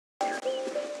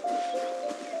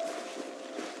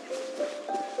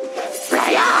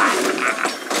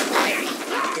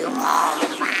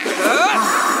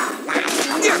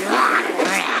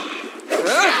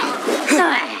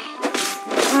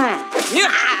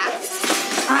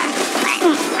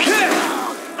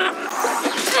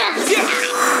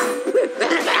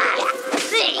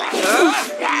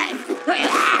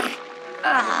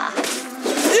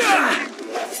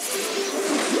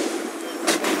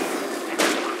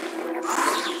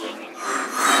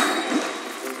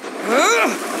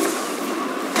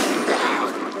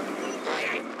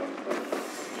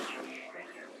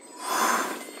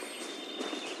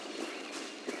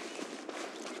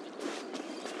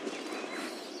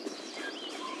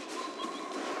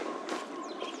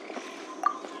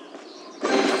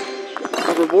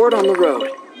Reward on the road.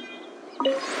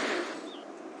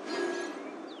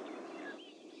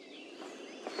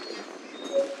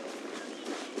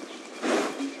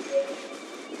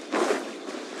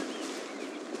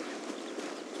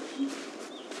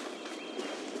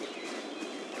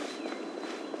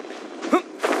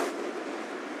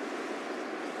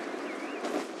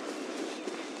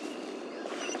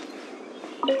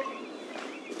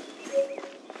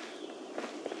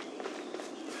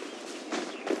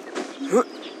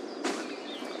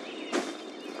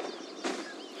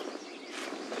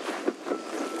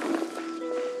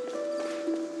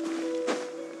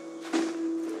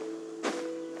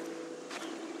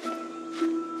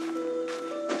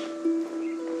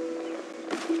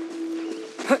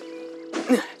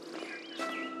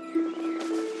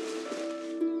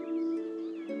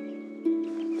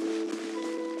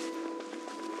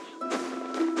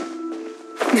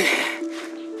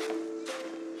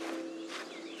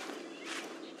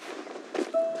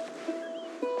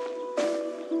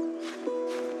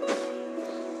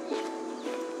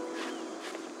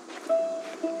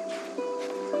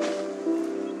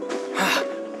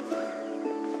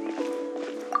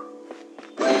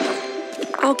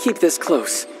 I'll keep this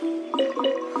close.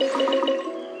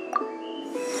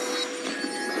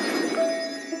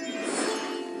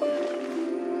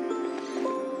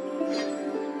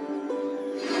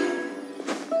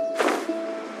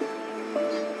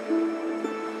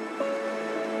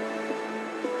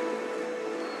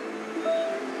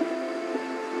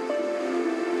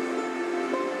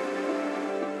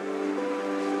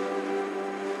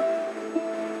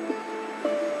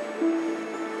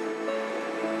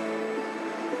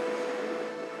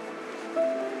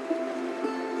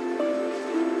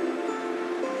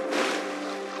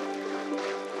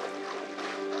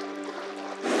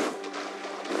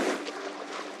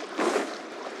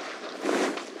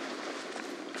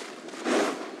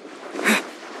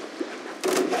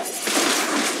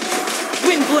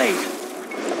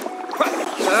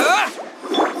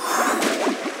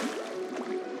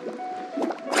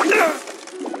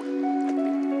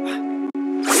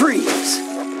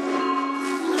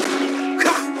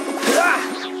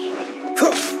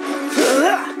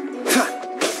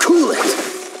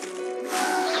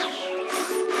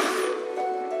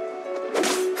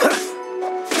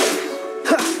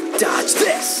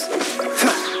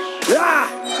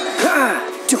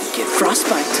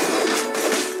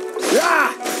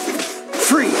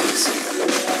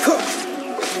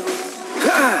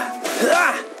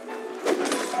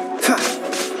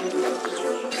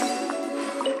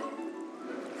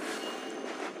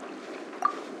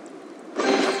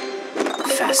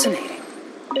 Fascinating.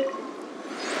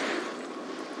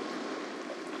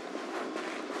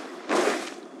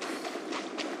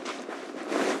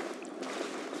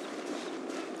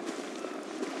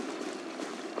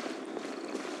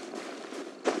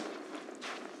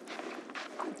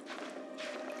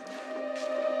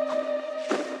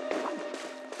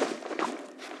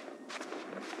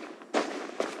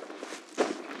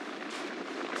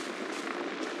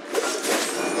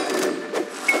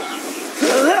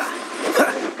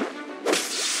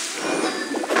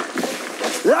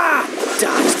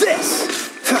 Dodge this!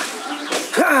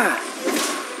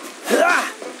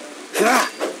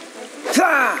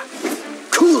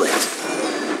 Cool it!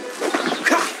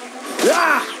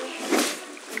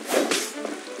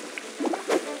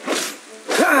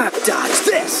 Dodge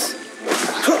this!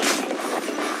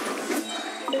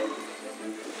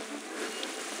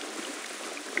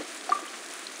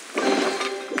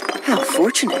 How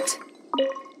fortunate.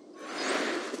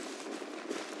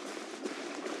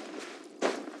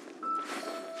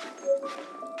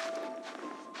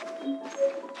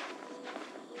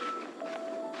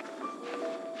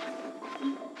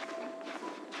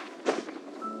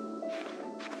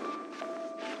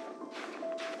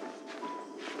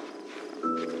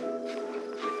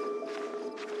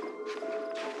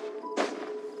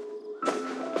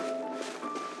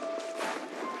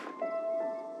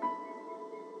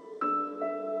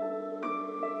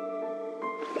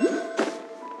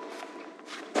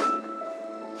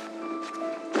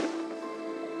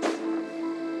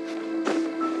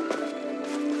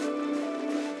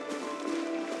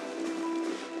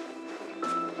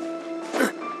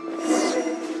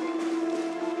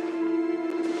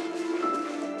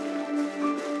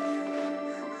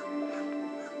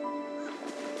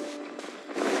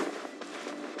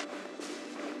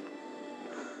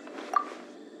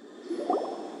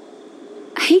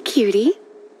 cutie.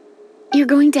 You're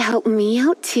going to help me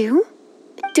out too?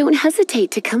 Don't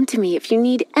hesitate to come to me if you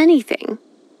need anything.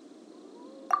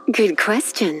 Good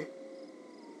question.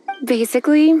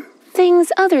 Basically,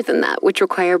 things other than that which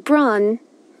require brawn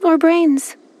or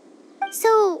brains.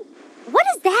 So, what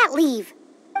does that leave?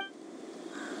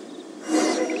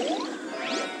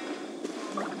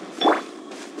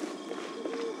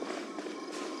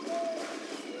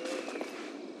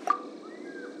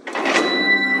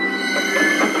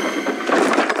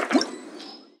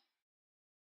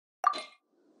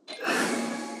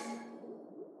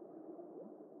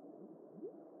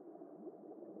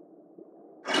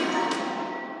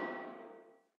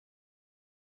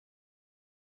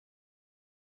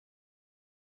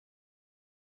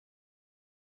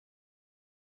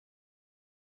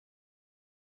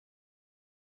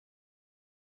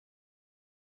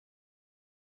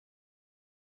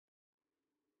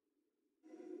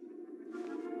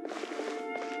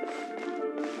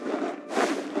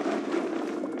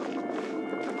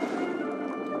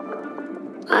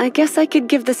 I guess I could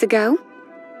give this a go.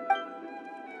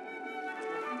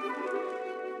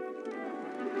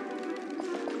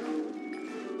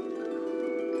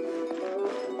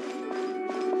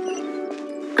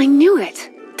 I knew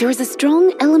it! There is a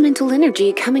strong elemental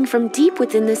energy coming from deep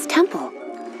within this temple.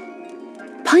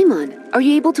 Paimon, are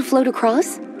you able to float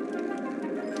across?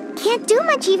 Can't do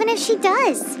much even if she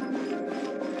does.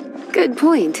 Good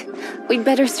point. We'd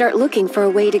better start looking for a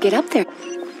way to get up there.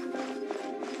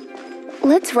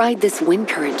 Let's ride this wind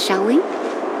current, shall we?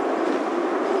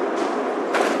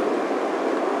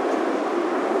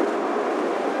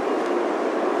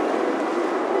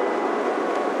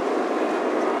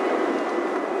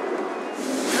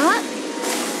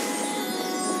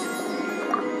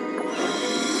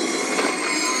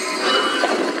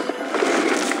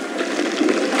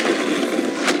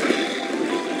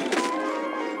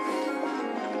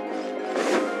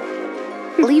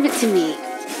 Leave it to me.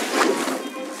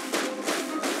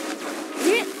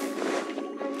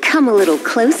 Come a little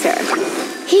closer.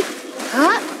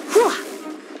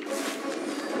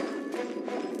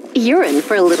 You're in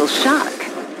for a little shock.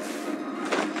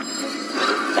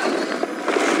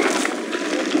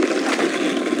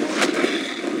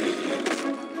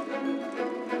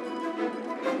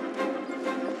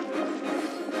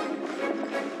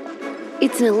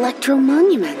 It's an electro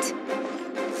monument.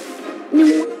 No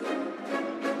wonder.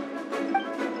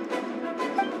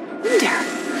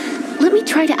 Let me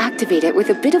try to activate it with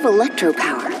a bit of electro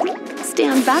power.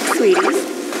 Stand back,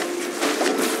 sweeties.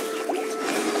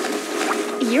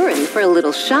 You're in for a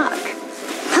little shock.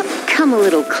 Come a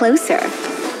little closer.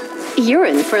 You're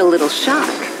in for a little shock.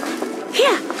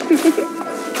 Yeah.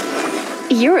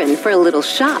 You're in for a little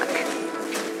shock.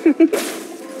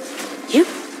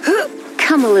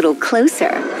 Come a little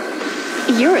closer.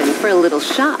 You're in for a little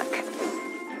shock.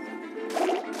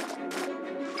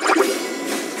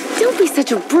 Don't be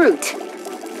such a brute.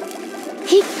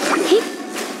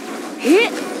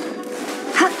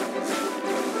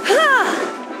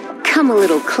 Come a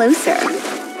little closer.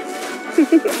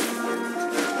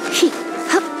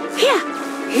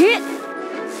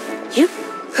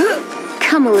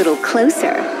 Come a little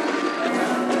closer.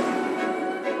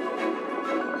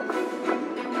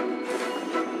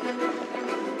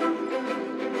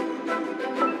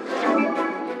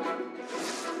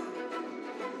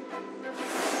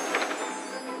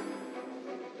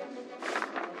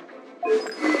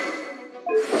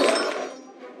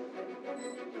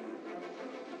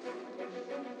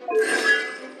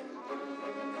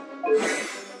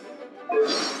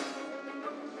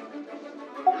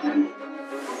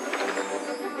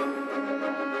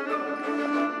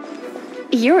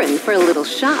 You're in for a little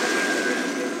shock.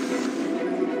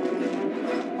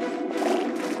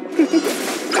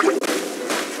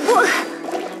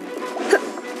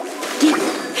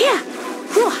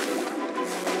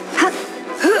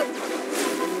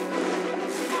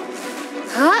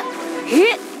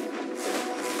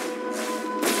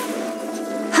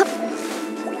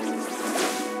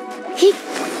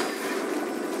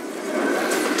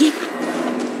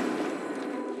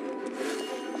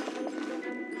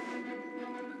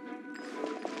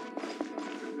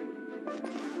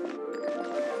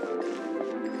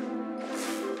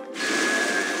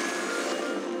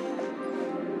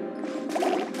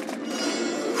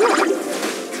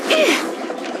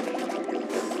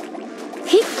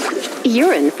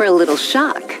 You're in for a little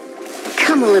shock.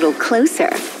 Come a little closer.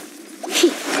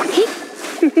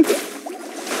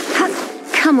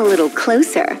 Come a little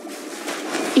closer.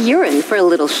 You're in for a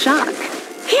little shock.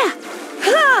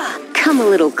 Come a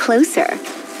little closer.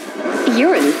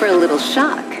 You're in for a little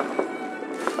shock.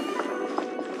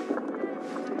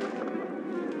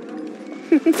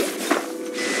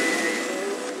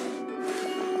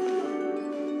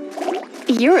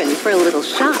 You're in for a little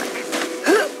shock.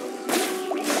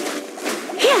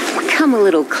 Yeah, come a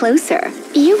little closer.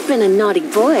 You've been a naughty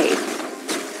boy.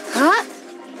 Huh?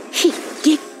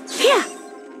 Yeah.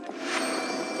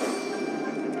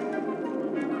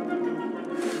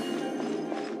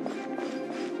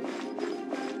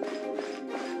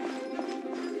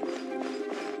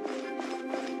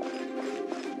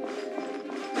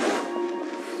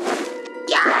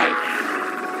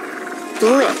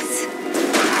 Blitz.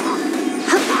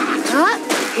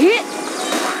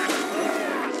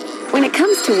 When it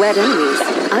comes to wet enemies,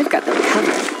 I've got them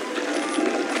covered.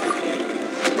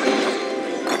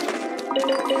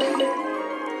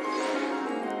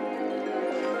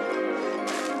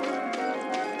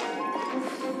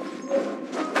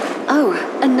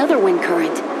 Oh, another wind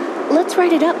current. Let's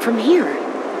ride it up from here.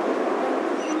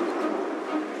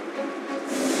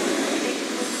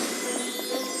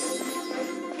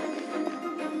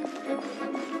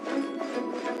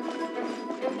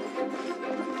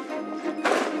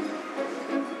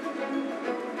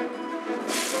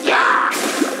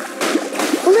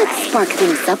 Let's spark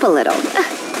things up a little.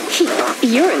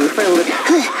 You're in for a little...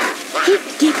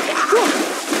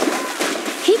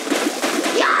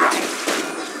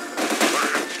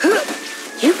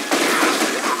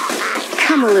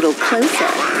 Come a little closer.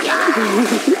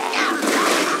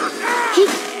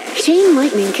 Chain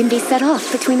lightning can be set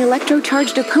off between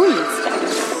electro-charged opponents.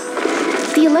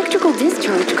 The electrical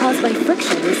discharge caused by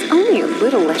friction is only a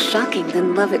little less shocking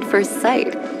than love at first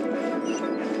sight.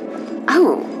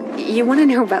 Oh, you want to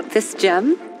know about this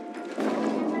gem?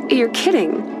 You're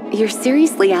kidding. You're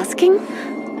seriously asking?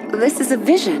 This is a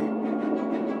vision.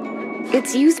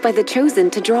 It's used by the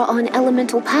Chosen to draw on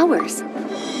elemental powers.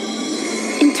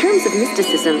 In terms of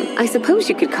mysticism, I suppose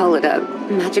you could call it a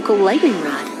magical lightning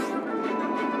rod.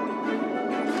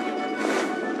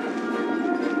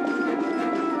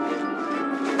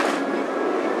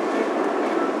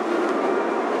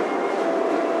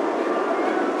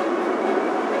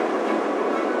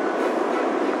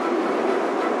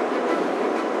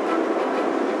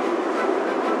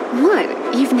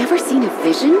 What? You've never seen a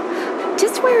vision?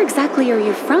 Just where exactly are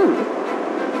you from?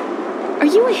 Are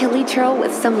you a hilly churl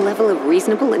with some level of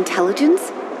reasonable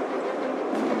intelligence?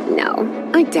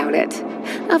 No, I doubt it.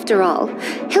 After all,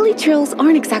 hilly churls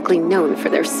aren't exactly known for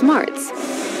their smarts.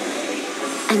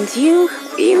 And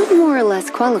you're more or less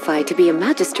qualified to be a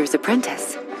magister's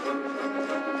apprentice.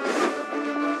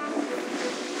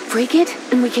 Break it,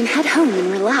 and we can head home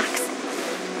and relax.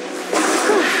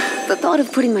 The thought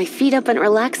of putting my feet up and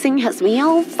relaxing has me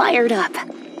all fired up.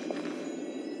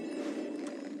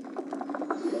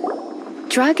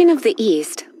 Dragon of the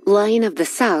East, Lion of the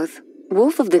South,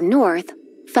 Wolf of the North,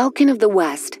 Falcon of the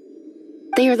West.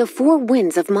 They are the four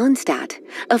winds of Mondstadt,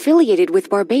 affiliated with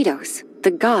Barbados,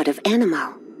 the god of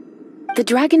Anemo. The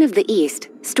Dragon of the East,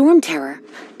 Storm Terror,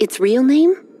 its real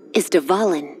name is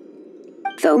Dvalin.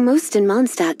 Though most in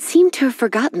Mondstadt seem to have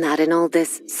forgotten that in all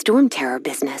this Storm Terror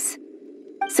business.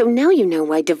 So now you know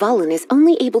why Dvalin is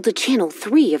only able to channel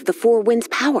 3 of the 4 winds'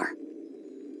 power.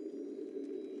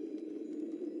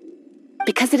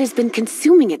 Because it has been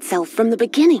consuming itself from the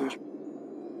beginning.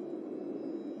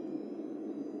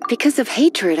 Because of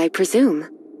hatred, I presume.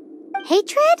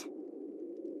 Hatred?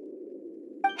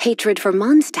 Hatred for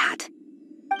Mondstadt.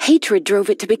 Hatred drove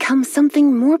it to become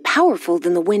something more powerful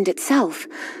than the wind itself,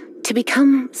 to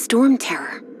become Storm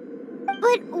Terror.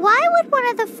 But why would one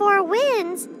of the 4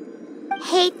 winds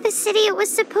hate the city it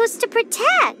was supposed to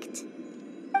protect?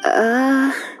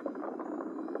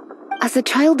 As a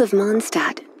child of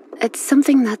Mondstadt, it's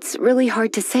something that's really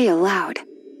hard to say aloud.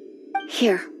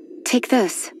 Here, take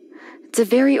this. It's a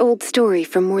very old story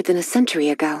from more than a century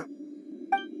ago.